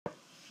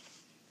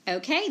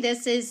Okay,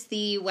 this is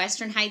the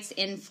Western Heights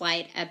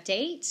in-flight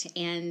update,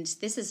 and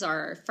this is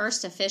our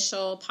first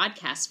official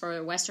podcast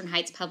for Western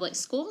Heights Public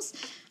Schools.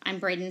 I'm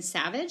Braden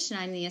Savage, and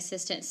I'm the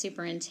Assistant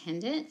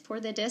Superintendent for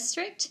the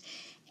district.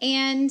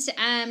 And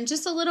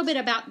just a little bit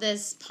about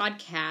this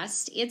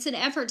podcast. It's an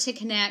effort to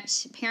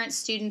connect parents,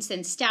 students,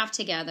 and staff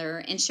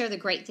together and share the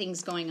great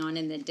things going on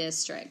in the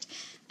district.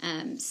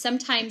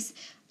 Sometimes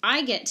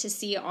I get to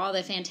see all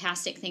the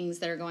fantastic things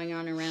that are going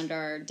on around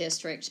our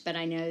district, but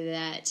I know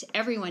that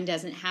everyone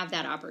doesn't have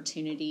that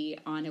opportunity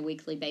on a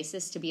weekly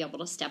basis to be able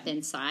to step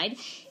inside.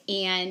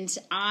 And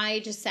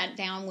I just sat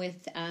down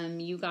with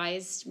you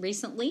guys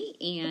recently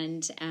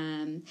and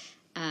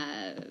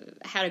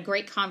had a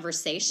great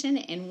conversation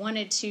and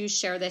wanted to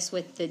share this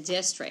with the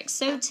district.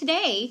 So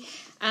today,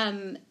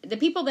 the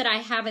people that I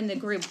have in the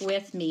group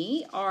with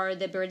me are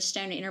the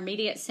Bridgestone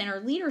Intermediate Center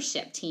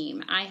leadership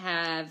team. I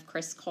have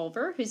Chris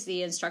Culver, who's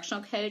the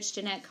instructional coach,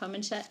 Jeanette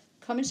Komenchek.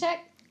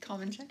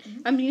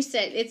 Mm-hmm. I'm used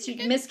to it. It's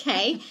Miss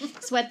K.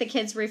 It's what the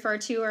kids refer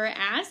to her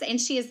as, and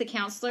she is the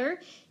counselor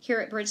here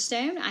at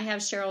Bridgestone. I have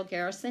Cheryl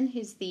Garrison,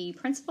 who's the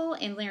principal,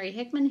 and Larry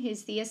Hickman,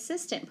 who's the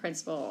assistant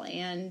principal.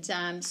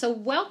 And so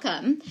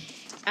welcome.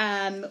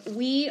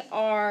 We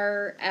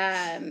are,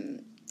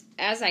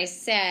 as I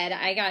said,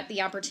 I got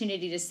the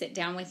opportunity to sit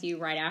down with you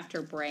right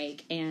after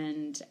break,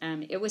 and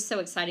it was so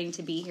exciting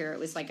to be here. It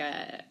was like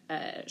a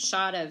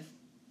shot of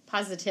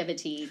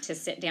positivity to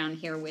sit down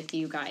here with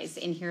you guys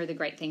and hear the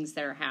great things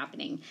that are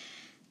happening.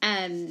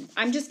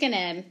 We're just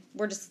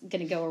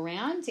gonna go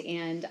around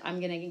and I'm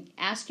gonna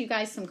ask you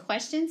guys some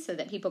questions so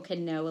that people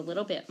can know a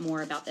little bit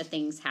more about the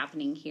things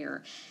happening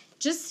here.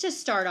 Just to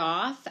start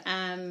off,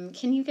 can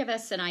you give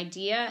us an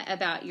idea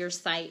about your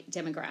site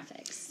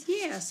demographics?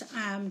 Yes.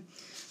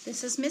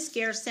 This is Miss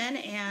Garrison,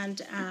 and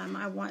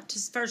I want to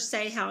first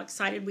say how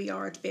excited we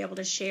are to be able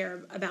to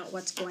share about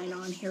what's going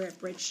on here at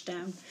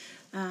Bridgestone.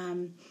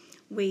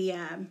 We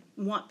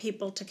want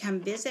people to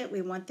come visit.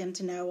 We want them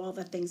to know all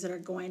the things that are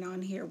going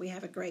on here. We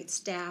have a great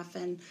staff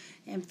and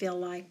feel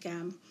like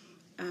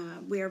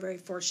we are very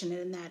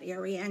fortunate in that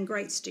area and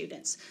great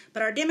students.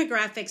 But our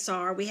demographics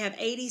are, we have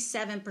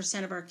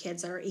 87% of our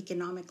kids that are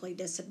economically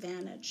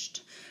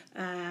disadvantaged.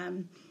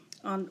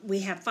 We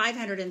have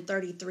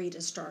 533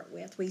 to start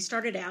with. We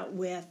started out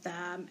with,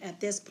 at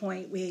this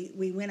point,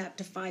 we went up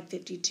to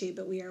 552,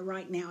 but we are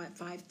right now at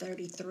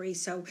 533.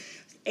 So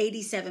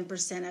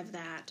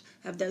 87%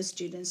 of those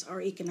students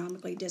are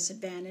economically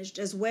disadvantaged,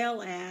 as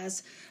well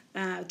as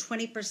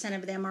 20%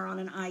 of them are on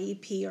an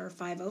IEP or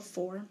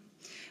 504.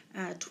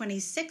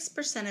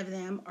 26% of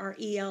them are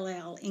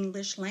ELL,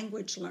 English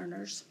language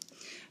learners.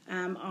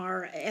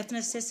 Our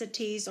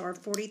ethnicities are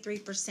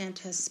 43%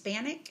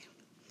 Hispanic,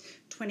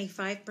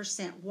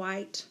 25%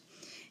 white,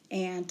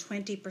 and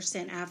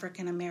 20%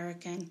 African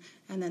American,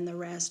 and then the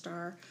rest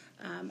are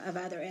of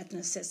other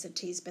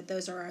ethnicities. But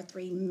those are our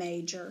three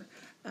major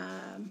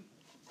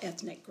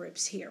ethnic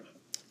groups here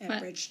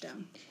at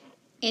Bridgestone.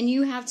 And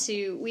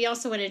we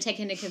also want to take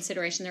into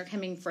consideration they're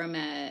coming from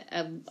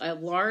a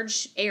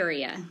large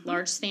area,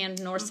 large span,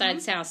 north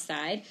side, south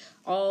side.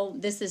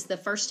 This is the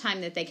first time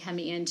that they come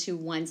into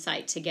one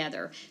site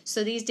together.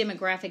 So these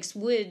demographics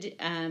would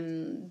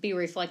be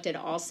reflected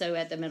also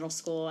at the middle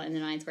school and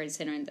the 9th grade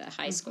center and the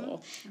high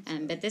school.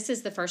 But this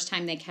is the first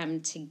time they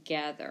come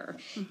together.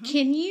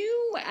 Can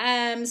you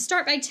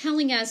start by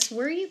telling us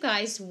where you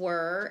guys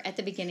were at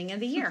the beginning of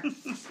the year?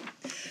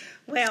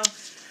 Well,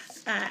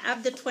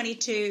 of the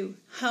 22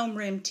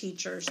 homeroom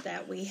teachers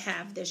that we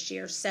have this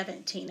year,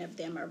 17 of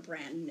them are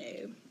brand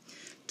new.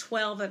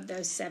 12 of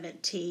those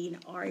 17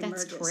 are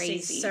emergency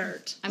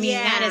cert. I mean,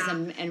 that is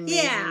an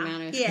amazing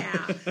amount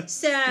of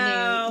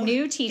So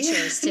new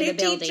teachers to the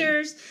building. New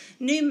teachers,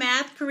 new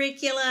math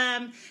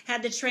curriculum,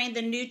 had to train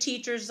the new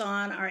teachers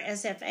on our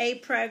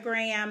SFA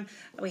program.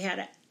 We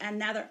had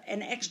an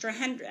extra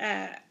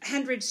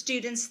 100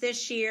 students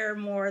this year,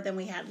 more than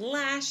we had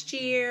last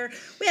year.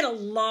 We had a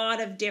lot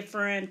of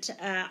different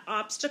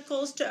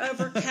obstacles to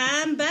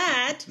overcome,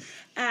 but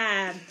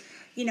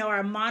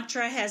our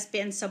mantra has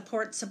been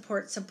support,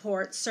 support,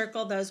 support,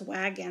 circle those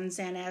wagons.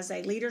 And as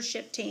a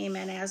leadership team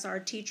and as our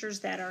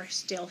teachers that are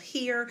still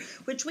here,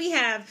 which we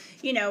have,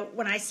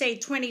 when I say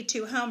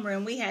 22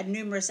 homeroom, we had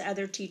numerous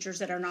other teachers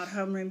that are not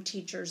homeroom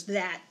teachers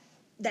that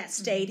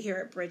stayed here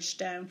at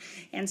Bridgestone.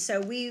 And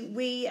so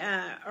we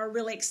are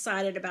really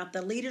excited about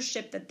the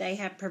leadership that they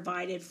have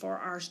provided for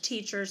our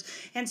teachers.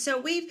 And so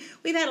we've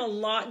had a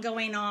lot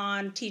going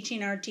on,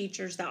 teaching our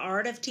teachers the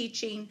art of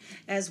teaching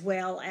as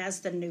well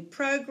as the new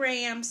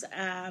programs.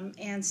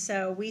 And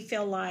so we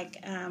feel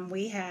like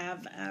we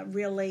have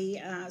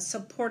really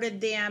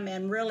supported them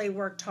and really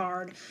worked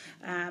hard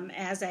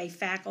as a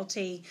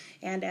faculty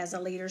and as a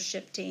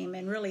leadership team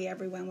and really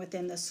everyone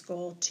within the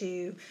school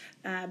to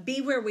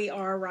be where we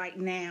are right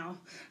now.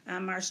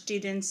 Our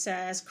students,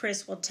 as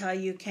Chris will tell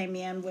you, came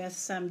in with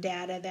some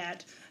data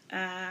that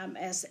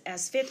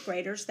as fifth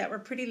graders that were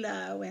pretty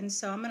low, and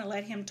so I'm going to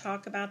let him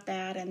talk about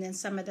that and then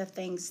some of the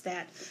things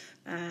that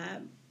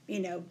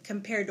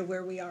compared to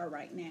where we are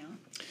right now.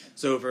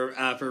 So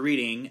for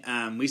reading,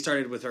 we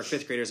started with our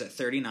fifth graders at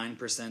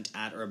 39%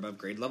 at or above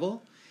grade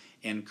level,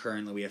 and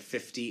currently we have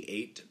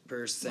 58%.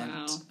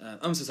 Wow.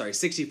 I'm so sorry,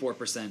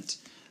 64%.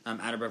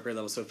 At or above grade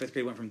level. So fifth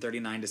grade went from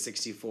 39 to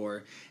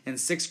 64, and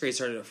sixth grade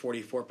started at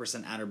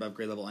 44% at or above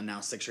grade level, and now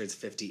sixth grade's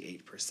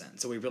 58%.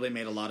 So we've really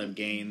made a lot of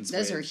gains.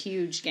 Those are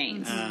huge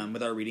gains.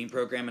 With our reading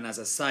program, and as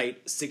a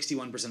site,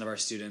 61% of our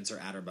students are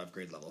at or above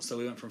grade level. So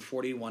we went from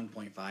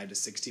 41.5 to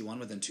 61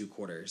 within 2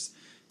 quarters.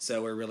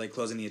 So we're really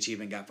closing the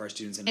achievement gap for our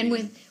students. In and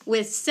reading.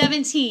 with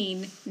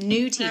 17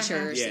 new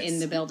teachers Yes. in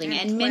the building,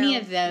 and 12 many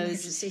of those,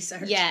 emergency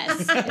surge.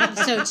 yes,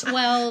 so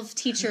 12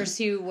 teachers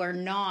who were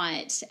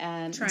not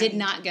did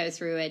not go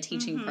through a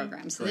teaching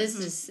program. So this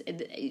is,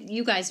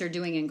 you guys are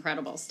doing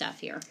incredible stuff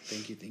here.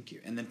 Thank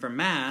you. And then for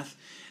math,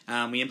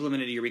 we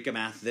implemented Eureka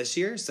Math this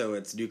year, so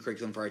it's new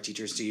curriculum for our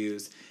teachers to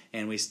use.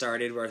 And we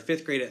started, we're at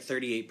fifth grade at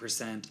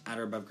 38% at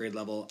or above grade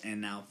level,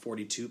 and now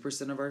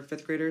 42% of our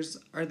fifth graders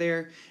are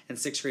there. And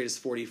sixth grade is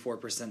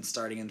 44%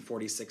 starting, and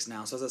 46%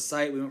 now. So as a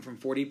site, we went from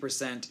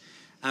 40%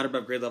 at or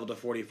above grade level to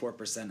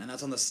 44%, and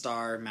that's on the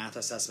STAR math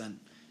assessment,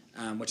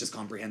 which is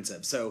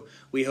comprehensive. So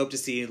we hope to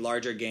see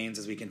larger gains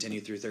as we continue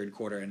through third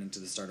quarter and into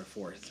the start of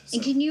fourth. So.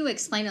 And can you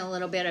explain a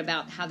little bit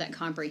about how that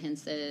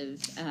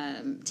comprehensive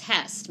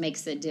test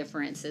makes a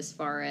difference as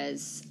far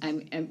as,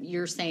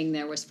 you're saying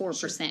there was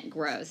 4%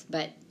 growth,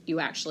 but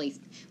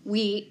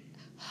we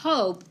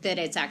hope that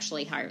it's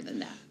actually higher than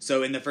that.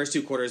 So in the first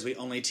 2 quarters, we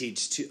only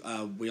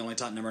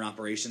taught number and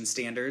operation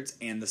standards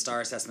and the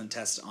STAR assessment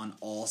test on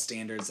all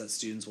standards that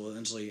students will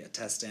eventually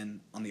test in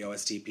on the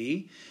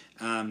OSTP.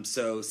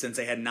 So since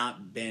they had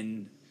not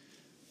been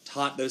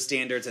taught those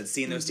standards, had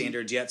seen those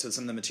standards yet, so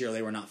some of the material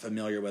they were not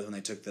familiar with when they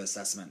took the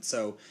assessment.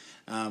 So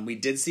we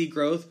did see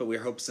growth, but we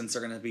hope since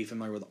they're going to be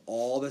familiar with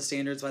all the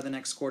standards by the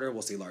next quarter,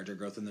 we'll see larger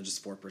growth than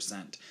just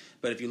 4%.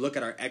 But if you look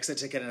at our exit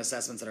ticket and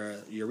assessments that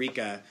are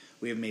Eureka,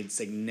 we have made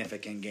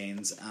significant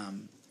gains.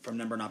 From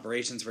number and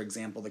operations, for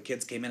example, the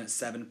kids came in at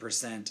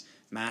 7%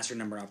 master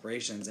number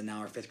operations, and now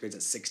our fifth grade's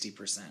at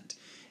 60%.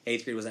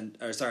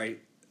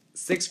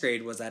 Sixth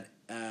grade was at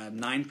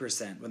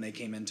 9% when they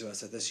came into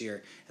us this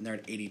year, and they're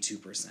at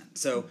 82%.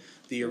 So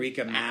the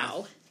Eureka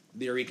math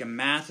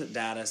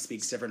data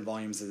speaks different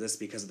volumes of this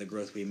because of the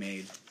growth we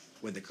made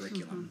with the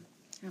curriculum.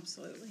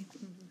 Absolutely.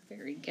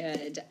 Very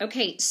good.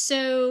 Okay,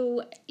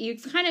 so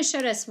you've kind of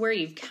showed us where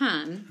you've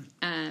come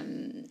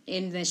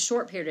in this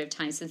short period of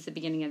time since the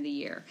beginning of the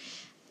year.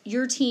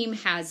 Your team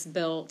has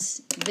built,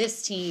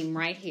 this team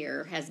right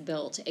here has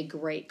built a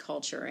great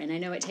culture. And I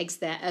know it takes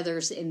the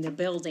others in the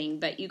building,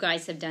 but you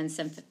guys have done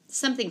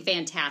something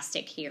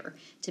fantastic here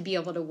to be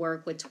able to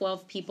work with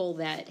 12 people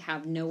that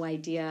have no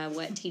idea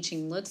what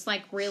teaching looks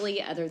like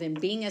really, other than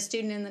being a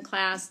student in the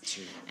class,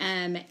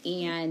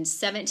 and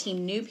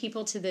 17 new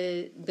people to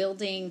the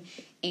building.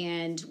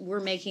 And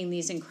we're making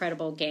these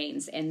incredible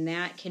gains, and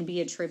that can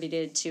be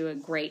attributed to a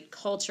great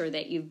culture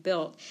that you've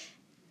built.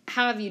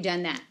 How have you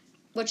done that?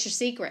 What's your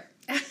secret?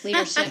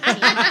 Leadership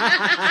team.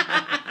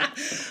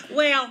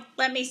 Well,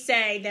 let me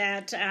say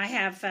that I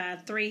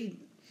have 3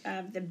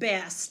 of the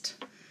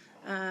best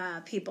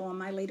people on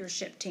my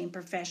leadership team,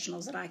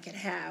 professionals that I could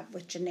have,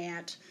 with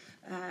Jeanette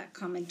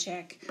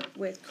Komenchek,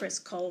 with Chris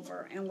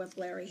Culver, and with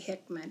Larry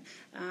Hickman.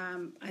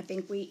 I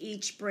think we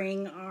each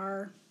bring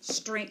our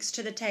strengths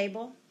to the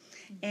table,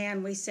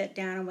 and we sit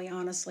down and we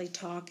honestly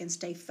talk and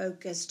stay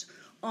focused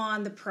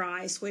on the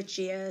prize, which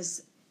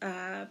is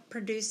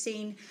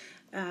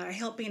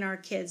helping our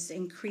kids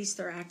increase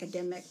their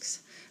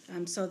academics,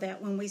 so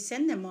that when we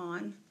send them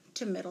on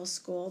to middle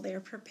school, they're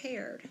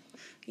prepared.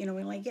 We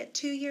only get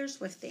 2 years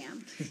with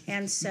them.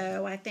 And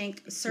so I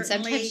think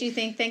certainly... Sometimes you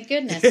think, thank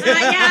goodness.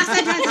 Yeah,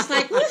 sometimes it's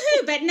like,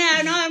 woohoo, but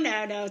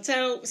no.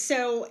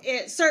 So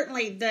it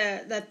certainly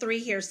the 3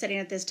 here sitting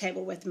at this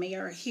table with me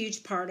are a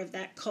huge part of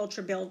that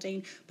culture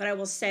building. But I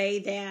will say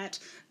that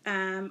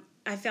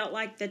I felt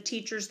like the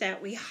teachers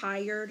that we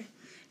hired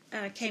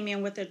came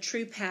in with a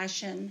true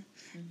passion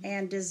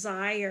and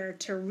desire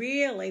to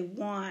really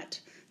want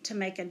to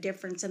make a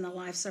difference in the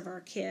lives of our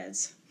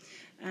kids.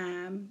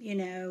 And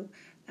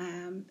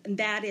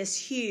that is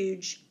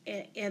huge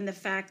in the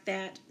fact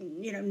that,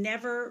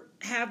 never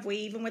have we,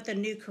 even with the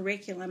new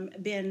curriculum,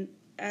 been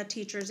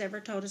teachers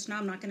ever told us, no,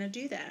 I'm not going to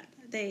do that.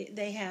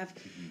 They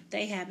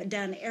have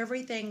done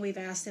everything we've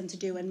asked them to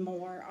do and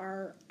more.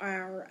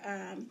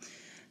 Our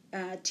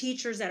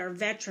teachers that are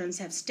veterans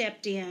have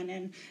stepped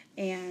in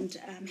and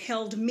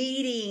held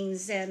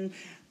meetings and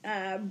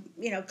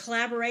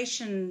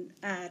collaboration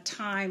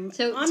time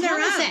so on their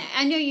own.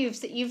 I know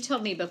you've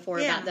told me before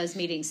about those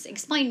meetings.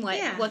 Explain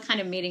what kind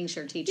of meetings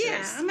your teachers.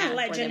 Yeah, I'm going to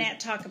let Jeanette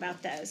talk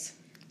about those.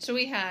 So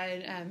we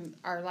had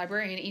our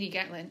librarian Edie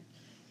Gatlin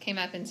came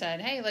up and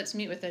said, "Hey, let's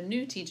meet with the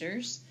new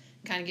teachers,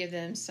 kind of give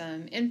them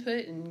some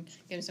input and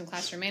give them some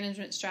classroom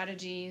management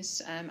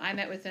strategies." I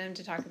met with them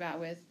to talk about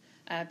with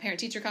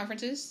parent-teacher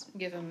conferences,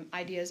 give them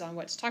ideas on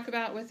what to talk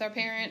about with our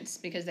parents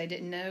because they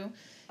didn't know.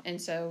 And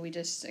so we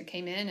just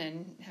came in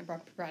and have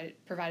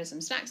provided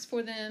some snacks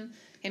for them.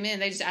 Came in,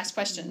 they just asked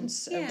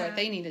questions of what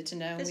they needed to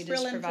know, and we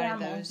just provided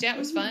those. Yeah, it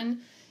was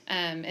fun.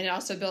 And it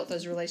also built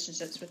those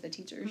relationships with the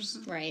teachers.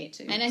 Right.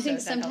 Too. And I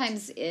think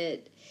sometimes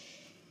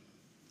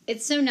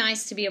it's so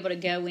nice to be able to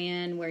go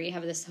in where you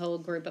have this whole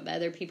group of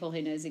other people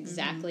who knows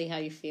exactly how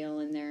you feel,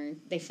 and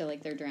they feel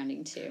like they're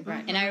drowning too.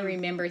 Right. And I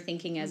remember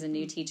thinking as a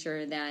new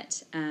teacher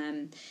that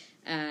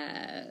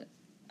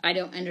I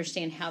don't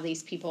understand how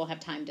these people have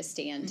time to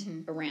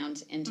stand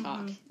around and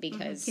talk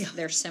because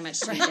there's so much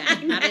to be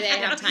done. How do they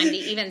have time to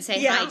even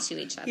say hi to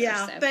each other?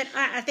 Yeah, So. but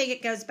I think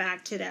it goes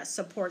back to that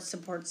support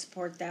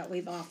that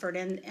we've offered,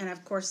 and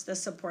of course the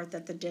support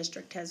that the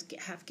district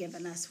have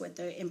given us with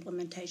the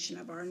implementation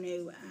of our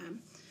new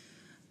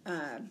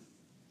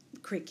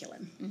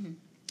curriculum. Mm-hmm.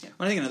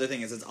 Well, I think another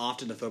thing is it's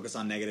often to focus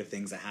on negative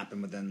things that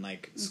happen within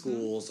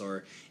schools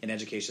or in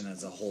education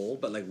as a whole.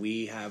 But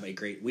we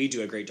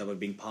do a great job of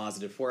being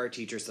positive for our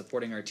teachers,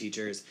 supporting our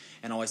teachers,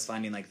 and always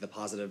finding the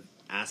positive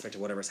aspect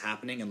of whatever's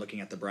happening and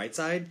looking at the bright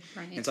side.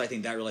 Right. And so I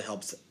think that really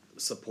helps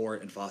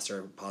support and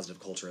foster a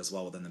positive culture as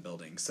well within the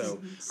building. So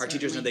our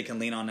teachers know they can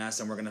lean on us,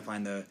 and we're going to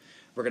find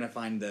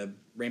the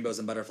rainbows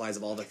and butterflies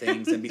of all the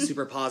things and be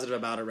super positive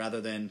about it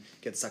rather than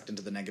get sucked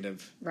into the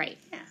negative,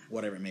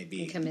 whatever it may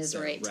be. And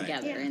commiserate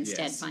together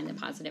instead, find the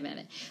positive in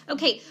it.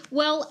 Okay,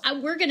 well,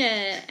 we're going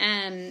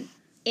to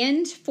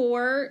end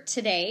for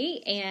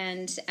today,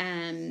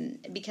 and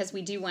because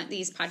we do want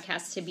these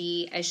podcasts to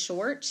be a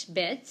short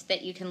bit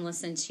that you can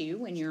listen to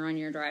when you're on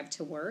your drive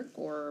to work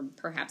or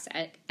perhaps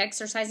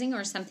exercising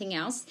or something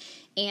else.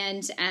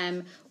 And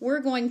we're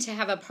going to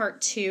have a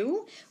part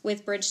 2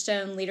 with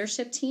Bridgestone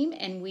leadership team,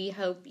 and we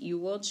hope you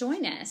will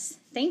join us.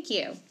 Thank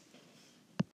you.